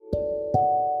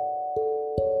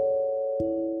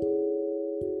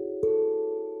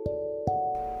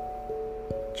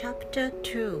Chapter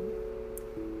 2.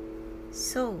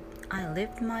 So, I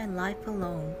lived my life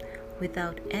alone,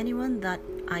 without anyone that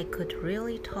I could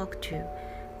really talk to,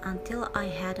 until I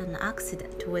had an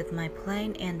accident with my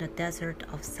plane in the desert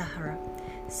of Sahara.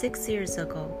 6 years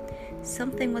ago,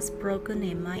 something was broken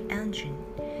in my engine,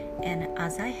 and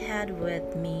as I had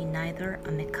with me neither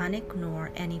a mechanic nor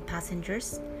any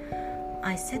passengers,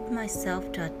 I set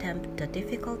myself to attempt the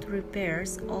difficult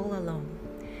repairs all alone.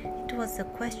 It was a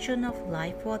question of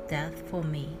life or death for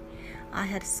me. I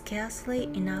had scarcely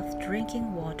enough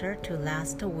drinking water to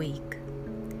last a week.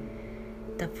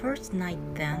 The first night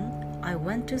then, I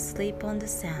went to sleep on the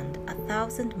sand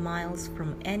 1,000 miles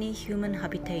from any human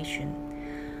habitation.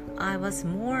 I was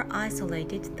more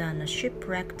isolated than a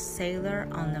shipwrecked sailor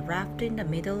on a raft in the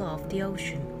middle of the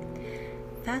ocean.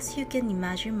 Thus you can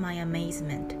imagine my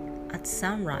amazement. At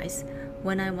sunrise,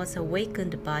 when I was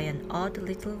awakened by an odd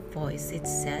little voice, it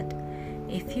said,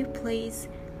 "If you please,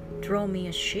 draw me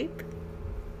a sheep."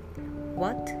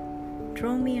 What?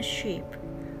 Draw me a sheep?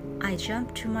 I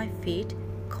jumped to my feet,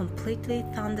 completely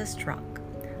thunderstruck.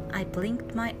 I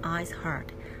blinked my eyes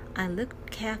hard. I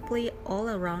looked carefully all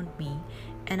around me,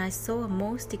 and I saw a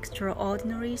most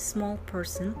extraordinary small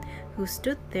person who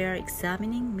stood there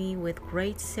examining me with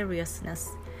great seriousness.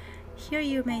 Here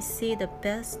you may see the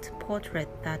best portrait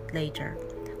that later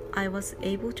I was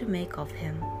able to make of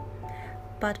him.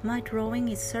 But my drawing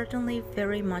is certainly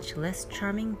very much less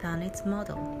charming than its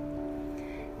model.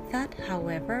 That,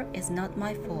 however, is not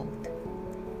my fault.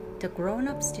 The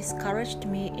grown-ups discouraged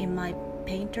me in my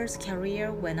painter's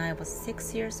career when I was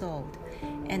 6 years old,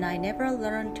 and I never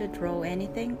learned to draw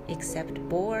anything except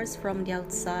boars from the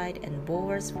outside and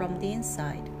boars from the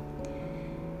inside.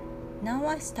 Now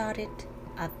I started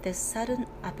at this sudden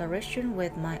apparition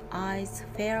with my eyes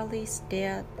fairly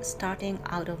starting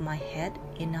out of my head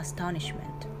in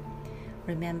astonishment.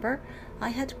 Remember, I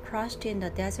had crashed in the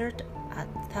desert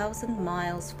 1,000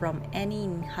 miles from any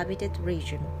inhabited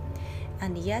region,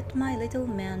 and yet my little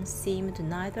man seemed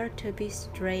neither to be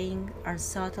straying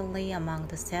uncertainly among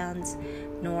the sands,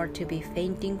 nor to be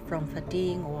fainting from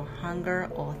fatigue or hunger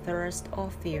or thirst or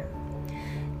fear.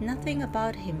 Nothing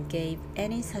about him gave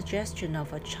any suggestion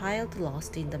of a child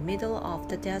lost in the middle of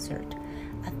the desert,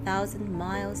 1,000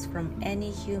 miles from any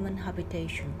human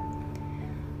habitation.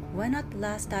 When at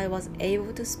last I was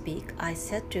able to speak, I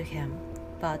said to him,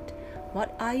 "But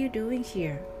what are you doing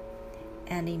here?"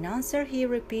 And in answer he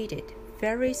repeated,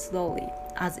 very slowly,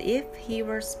 as if he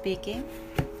were speaking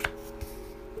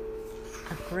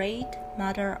a great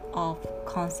matter of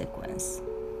consequence,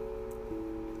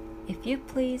 "If you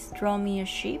please, draw me a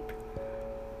sheep."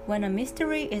 When a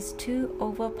mystery is too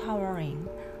overpowering,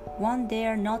 one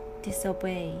dare not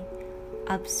disobey.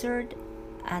 Absurd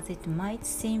as it might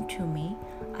seem to me,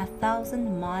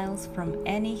 1,000 miles from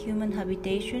any human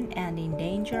habitation and in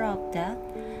danger of death,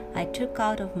 I took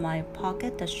out of my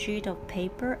pocket a sheet of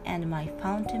paper and my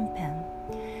fountain pen.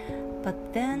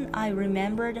 But then I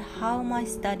remembered how my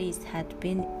studies had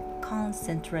been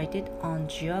concentrated on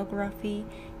geography,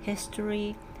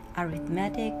 history,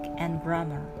 arithmetic, and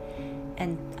grammar,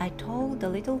 and I told the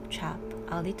little chap,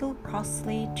 a little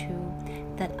crossly too,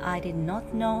 that I did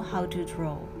not know how to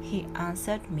draw. He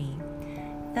answered me,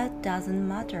 "That doesn't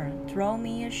matter, draw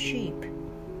me a sheep."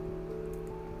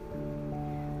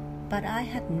 But I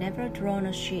had never drawn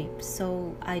a sheep,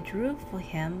 so I drew for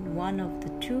him one of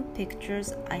the two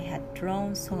pictures I had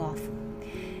drawn so often.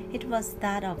 It was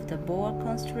that of the boa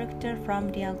constrictor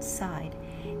from the outside,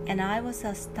 and I was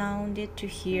astounded to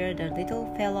hear the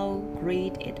little fellow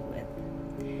greet it with,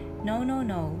 "No, no,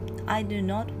 no, I do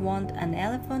not want an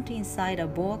elephant inside a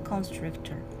boa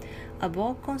constrictor. A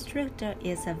boa constrictor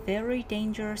is a very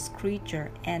dangerous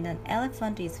creature, and an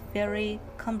elephant is very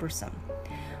cumbersome.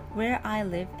 Where I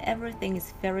live, everything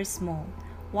is very small.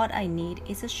 What I need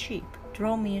is a sheep.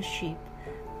 Draw me a sheep."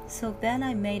 So then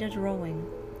I made a drawing.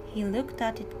 He looked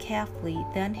at it carefully,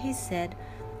 then he said,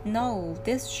 "No,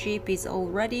 this sheep is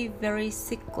already very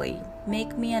sickly.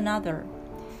 Make me another."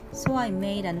 So I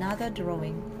made another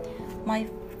drawing. My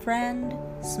friend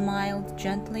smiled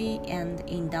gently and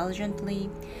indulgently.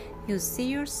 "You see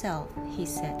yourself," he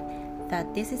said,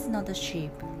 "that this is not a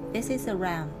sheep. This is a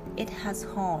ram. It has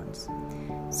horns."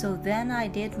 So then I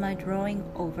did my drawing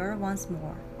over once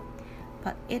more.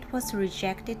 But it was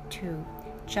rejected too,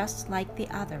 just like the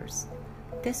others.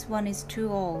 "This one is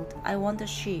too old. I want a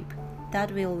sheep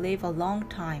that will live a long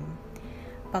time."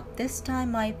 But this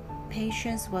time my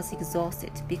patience was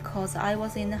exhausted because I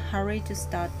was in a hurry to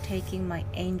start taking my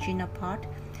engine apart,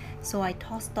 so I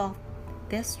tossed off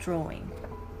this drawing.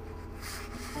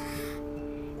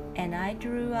 And I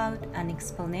drew out an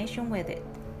explanation with it.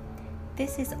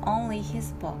 This is only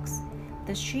his box.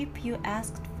 The sheep you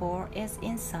asked for is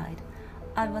inside.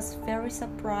 I was very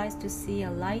surprised to see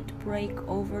a light break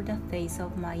over the face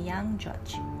of my young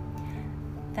judge.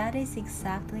 That is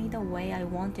exactly the way I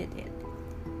wanted it.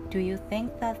 Do you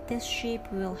think that this sheep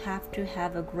will have to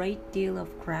have a great deal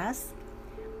of grass?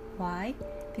 Why?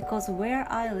 Because where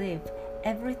I live,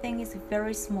 everything is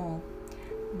very small.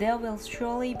 There will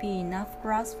surely be enough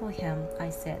grass for him, I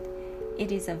said.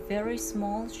 It is a very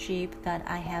small sheep that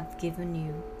I have given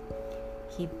you.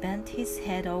 He bent his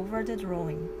head over the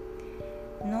drawing.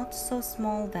 Not so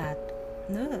small that,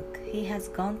 look, he has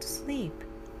gone to sleep.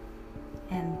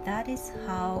 And that is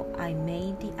how I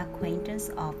made the acquaintance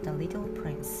of the little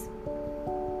prince.